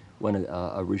 When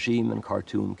a regime in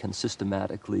Khartoum can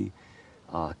systematically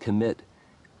commit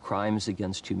crimes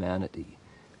against humanity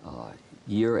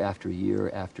year after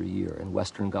year after year, and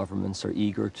Western governments are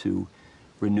eager to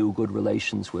renew good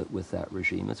relations with that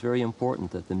regime, it's very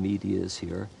important that the media is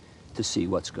here to see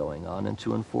what's going on and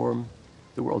to inform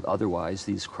the world. Otherwise,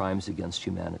 these crimes against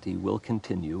humanity will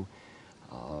continue,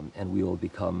 and we will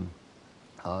become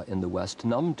in the West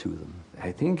numb to them.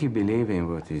 I think he believes in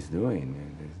what he's doing.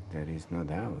 There is no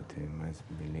doubt. He must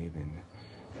believe in it.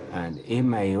 And he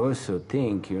may also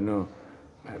think, you know,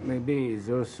 maybe he's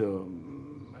also,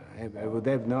 I would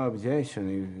have no objection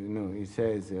if, you know, he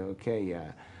says, okay,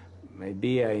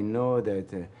 maybe I know that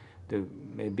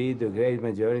maybe the great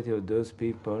majority of those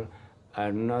people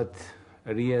are not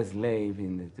real slaves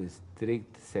in the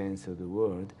strict sense of the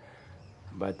word,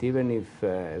 But even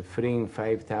if freeing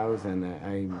 5,000,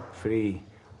 I free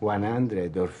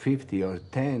 100 or 50 or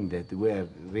 10 that were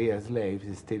real slaves,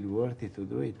 it's still worth it to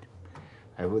do it.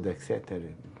 I would accept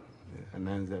an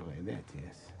answer like that,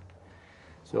 yes.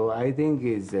 So I think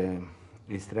he's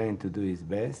trying to do his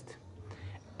best.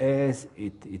 As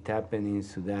it happened in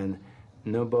Sudan,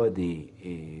 nobody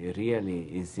really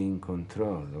is in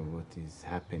control of what is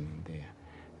happening there.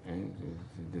 And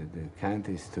the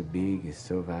country is too big, it's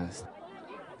so vast.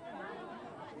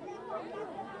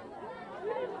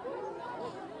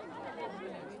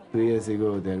 2 years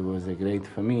ago, there was a great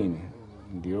famine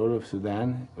in the whole of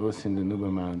Sudan, also in the Nuba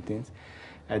Mountains.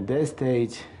 At that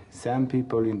stage, some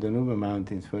people in the Nuba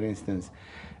Mountains, for instance,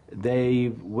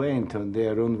 they went on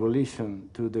their own volition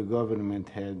to the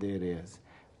government-held areas,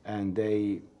 and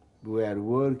they were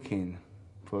working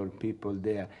for people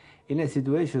there in a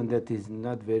situation that is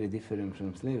not very different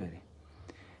from slavery.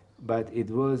 But it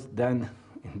was done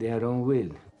in their own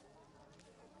will.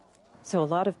 So a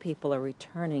lot of people are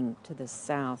returning to the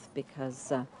South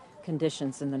because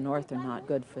conditions in the North are not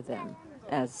good for them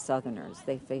as Southerners.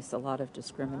 They face a lot of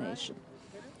discrimination.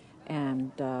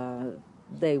 And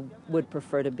they would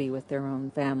prefer to be with their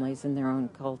own families and their own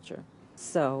culture.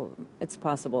 So it's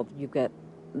possible you get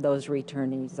those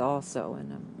returnees also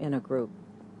in a group.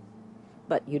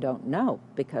 But you don't know,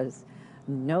 because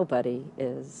nobody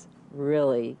is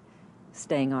really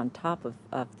staying on top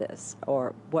of this,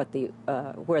 or what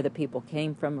where the people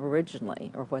came from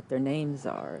originally, or what their names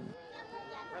are.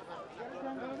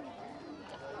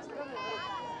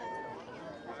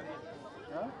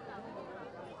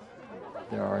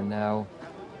 There are now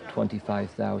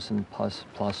 25,000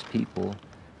 plus people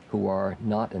who are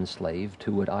not enslaved,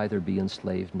 who would either be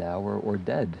enslaved now or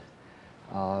dead,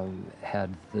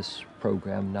 had this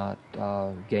program not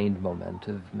gained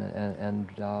momentum and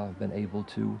been able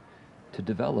to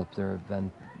develop. There have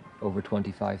been over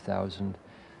 25,000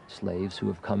 slaves who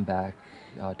have come back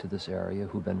to this area,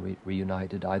 who've been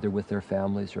reunited either with their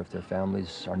families, or if their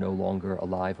families are no longer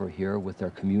alive or here, with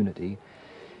their community.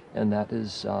 And that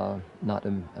is not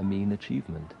a mean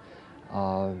achievement.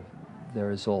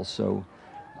 There is also,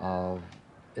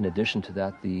 in addition to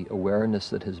that, the awareness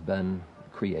that has been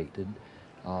created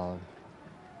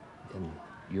in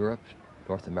Europe,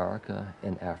 North America,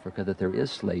 and Africa, that there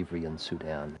is slavery in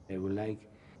Sudan. I would like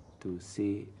to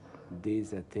see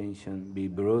this attention be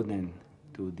broadened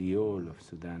to the whole of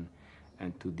Sudan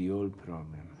and to the whole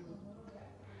problem.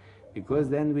 Because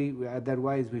then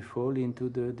otherwise we fall into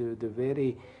the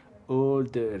very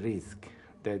old risk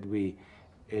that we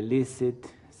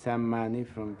elicit some money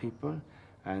from people,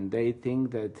 and they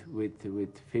think that with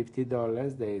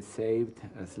 $50 they saved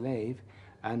a slave,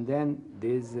 and then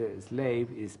this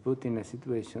slave is put in a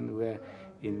situation where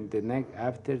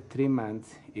after 3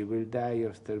 months he will die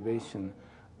of starvation,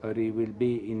 or he will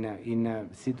be in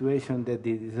a situation that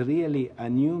is really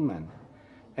inhuman,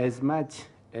 as much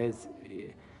as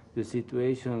the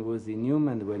situation was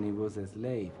inhuman when he was a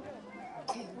slave.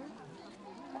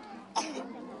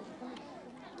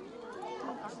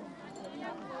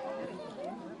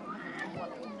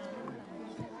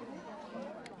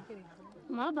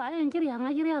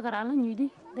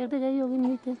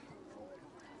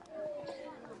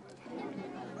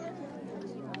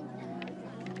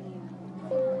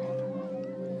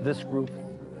 This group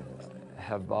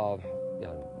have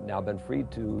now been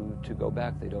freed to go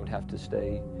back. They don't have to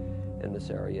stay in this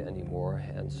area anymore,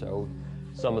 and so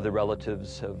some of the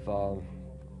relatives have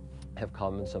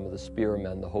come, and some of the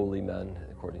spearmen, the holy men,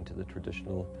 according to the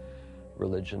traditional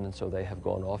religion, and so they have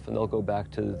gone off, and they'll go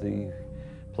back to the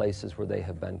places where they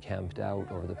have been camped out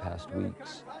over the past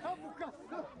weeks.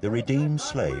 The redeemed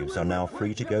slaves are now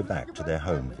free to go back to their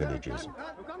home villages.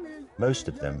 Most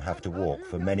of them have to walk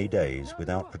for many days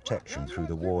without protection through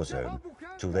the war zone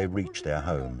till they reach their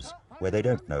homes, where they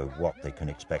don't know what they can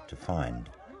expect to find.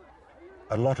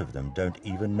 A lot of them don't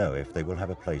even know if they will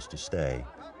have a place to stay.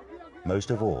 Most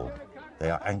of all,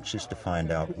 they are anxious to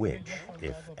find out which,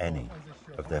 if any,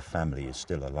 of their family is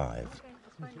still alive.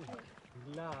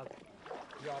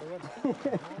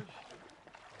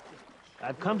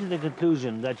 I've come to the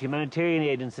conclusion that humanitarian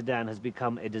aid in Sudan has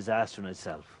become a disaster in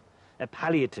itself, a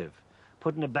palliative,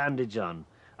 putting a bandage on.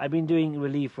 I've been doing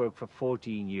relief work for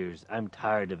 14 years. I'm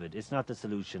tired of it. It's not the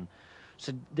solution.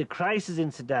 So the crisis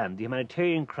in Sudan, the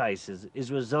humanitarian crisis,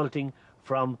 is resulting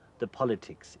from the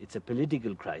politics. It's a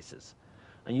political crisis.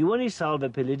 And you only solve a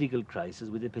political crisis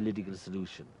with a political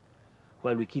solution,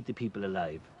 while we keep the people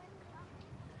alive.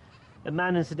 A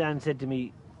man in Sudan said to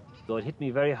me, though it hit me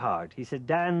very hard, he said,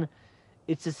 Dan,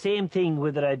 it's the same thing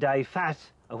whether I die fat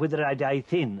or whether I die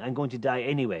thin. I'm going to die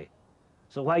anyway.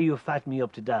 So why you fat me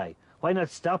up to die? Why not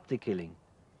stop the killing?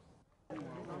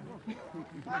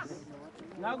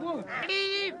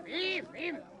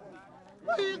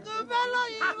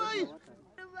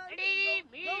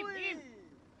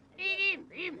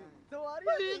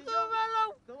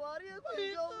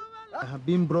 I have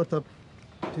been brought up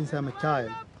since I'm a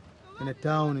child in a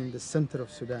town in the center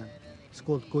of Sudan. It's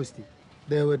called Kosti.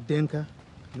 There were Denka,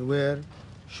 Nuer,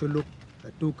 Shuluk,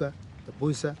 Atuka,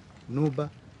 Tabusa, Nuba,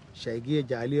 Shaigia,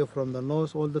 Jalia from the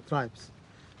north, all the tribes.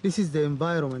 This is the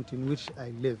environment in which I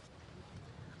live.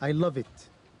 I love it.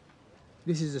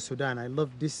 This is the Sudan. I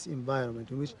love this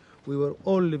environment in which we were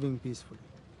all living peacefully.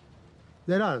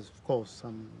 There are, of course,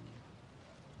 some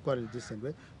quite a distant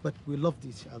way, but we loved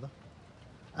each other.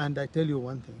 And I tell you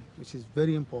one thing, which is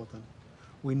very important.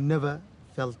 We never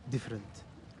felt different.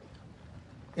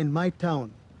 In my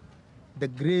town, the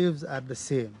graves are the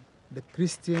same. The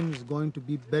Christian is going to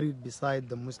be buried beside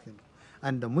the Muslim,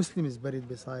 and the Muslim is buried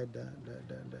beside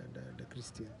the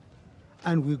Christian.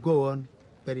 And we go on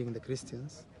burying the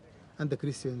Christians, and the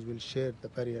Christians will share the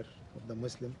burial of the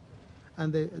Muslim,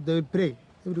 and they will pray.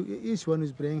 Each one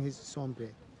is praying his own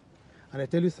prayer. And I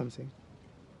tell you something,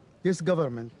 this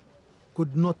government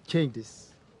could not change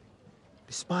this,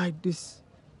 despite this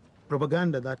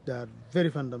propaganda that they are very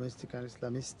fundamentalistic and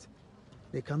Islamist.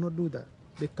 They cannot do that.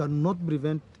 They cannot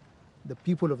prevent the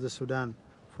people of the Sudan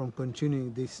from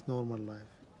continuing this normal life.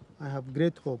 I have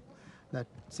great hope that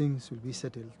things will be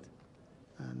settled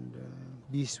and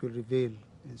peace will prevail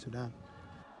in Sudan.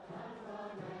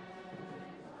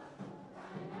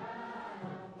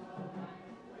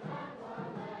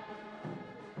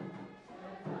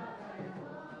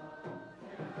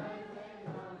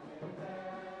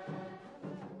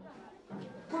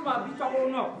 Kuma bi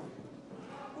chago no,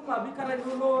 kuma bi kara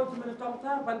yulo chimene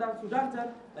tongta bandar Sudan tan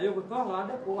ayo ko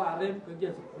ngade ko arem ko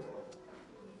Yesu Kristo.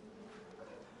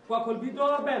 Kwa kol bi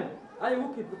do ben ayo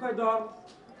wukit ko dor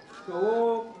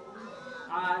ko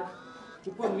a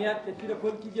ko miat ke tira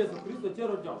kol ki Yesu Kristo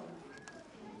chero jo.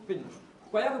 Pin.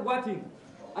 Kwa ya ko gwati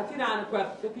atira an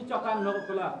kwat ke ki chokan no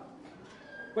ko la.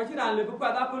 Kwa tira le ko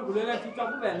da kol ko le ti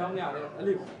chok ben no nya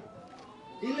ali.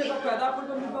 Ile ko da kol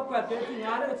ko mi ko kwat ke ti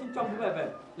nyare ti chok ben.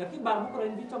 Lakini bar bu ko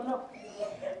ren bi chok no.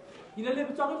 Ile le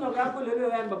bi chok no ga ko le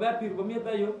ren ba ba pir ko mi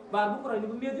ba yo bar bu ko ren bi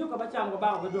mi yo ka ba cham ko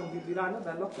ba ko dong bi ran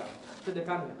ba lok ka. Se de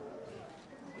kan.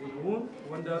 Moon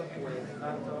wonder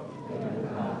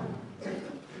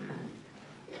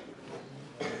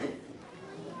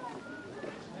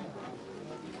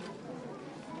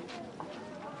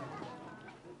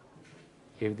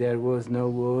If there was no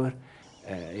war,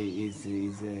 is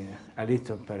a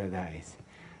little paradise.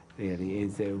 Really,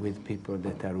 is with people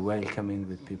that are welcoming,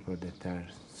 with people that are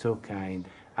so kind.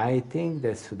 I think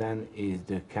that Sudan is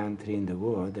the country in the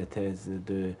world that has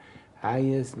the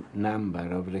highest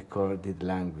number of recorded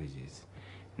languages.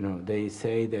 You know, they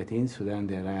say that in Sudan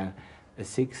there are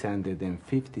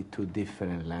 652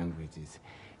 different languages.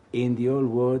 In the whole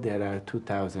world there are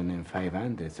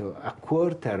 2,500, so a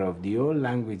quarter of the whole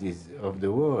languages of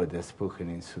the world are spoken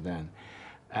in Sudan.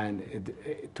 And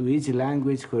to each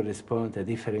language corresponds a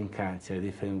different culture, a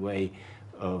different way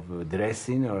of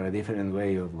dressing, or a different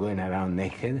way of going around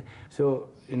naked. So,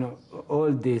 you know,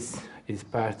 all this is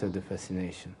part of the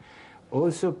fascination.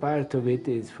 Also part of it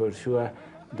is for sure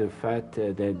the fact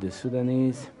that the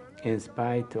Sudanese, in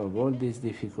spite of all these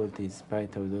difficulties, in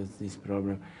spite of these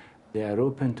problems, they are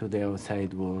open to the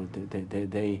outside world.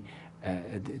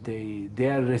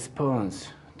 Their response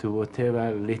to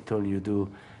whatever little you do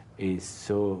is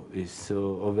so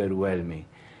overwhelming.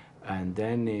 And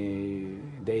then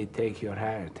they take your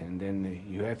heart, and then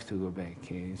you have to go back,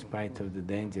 in spite of the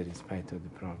danger, in spite of the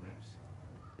problems.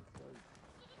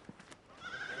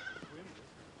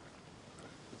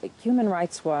 The Human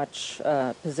Rights Watch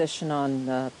position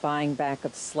on buying back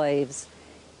of slaves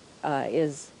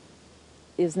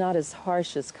is not as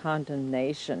harsh as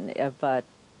condemnation, but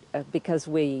because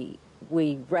we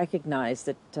recognize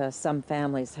that some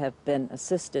families have been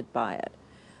assisted by it,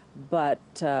 but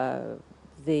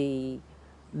the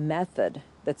method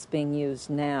that's being used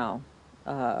now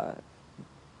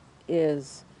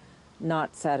is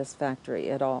not satisfactory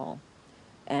at all,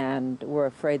 and we're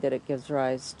afraid that it gives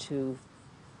rise to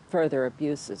further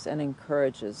abuses and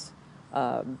encourages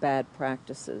bad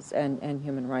practices and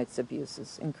human rights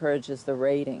abuses, encourages the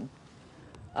raiding.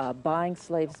 Buying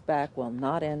slaves back will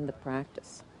not end the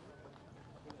practice.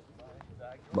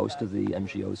 Most of the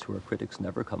NGOs who are critics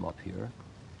never come up here.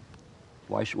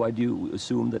 Why do you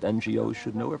assume that NGOs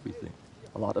should know everything?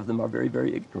 A lot of them are very,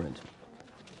 very ignorant.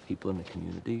 People in the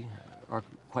community are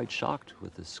quite shocked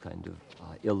with this kind of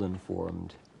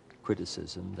ill-informed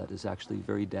criticism that is actually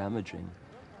very damaging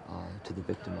to the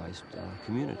victimized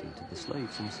community, to the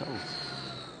slaves themselves.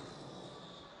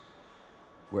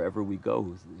 Wherever we go,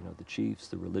 you know, the chiefs,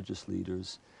 the religious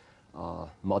leaders,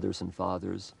 mothers and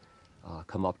fathers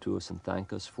come up to us and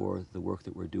thank us for the work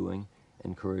that we're doing,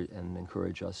 and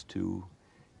encourage us to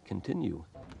continue.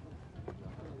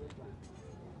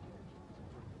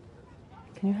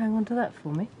 Can you hang on to that for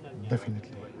me?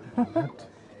 Definitely. Let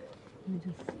me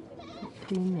just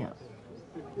clean you up.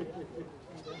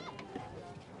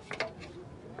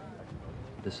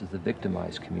 This is the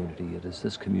victimized community. It is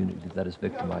this community that is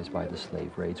victimized by the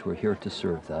slave raids. We're here to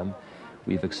serve them.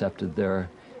 We've accepted their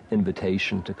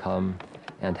invitation to come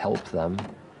and help them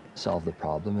solve the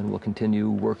problem, and we'll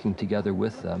continue working together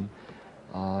with them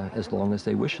as long as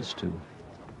they wish us to.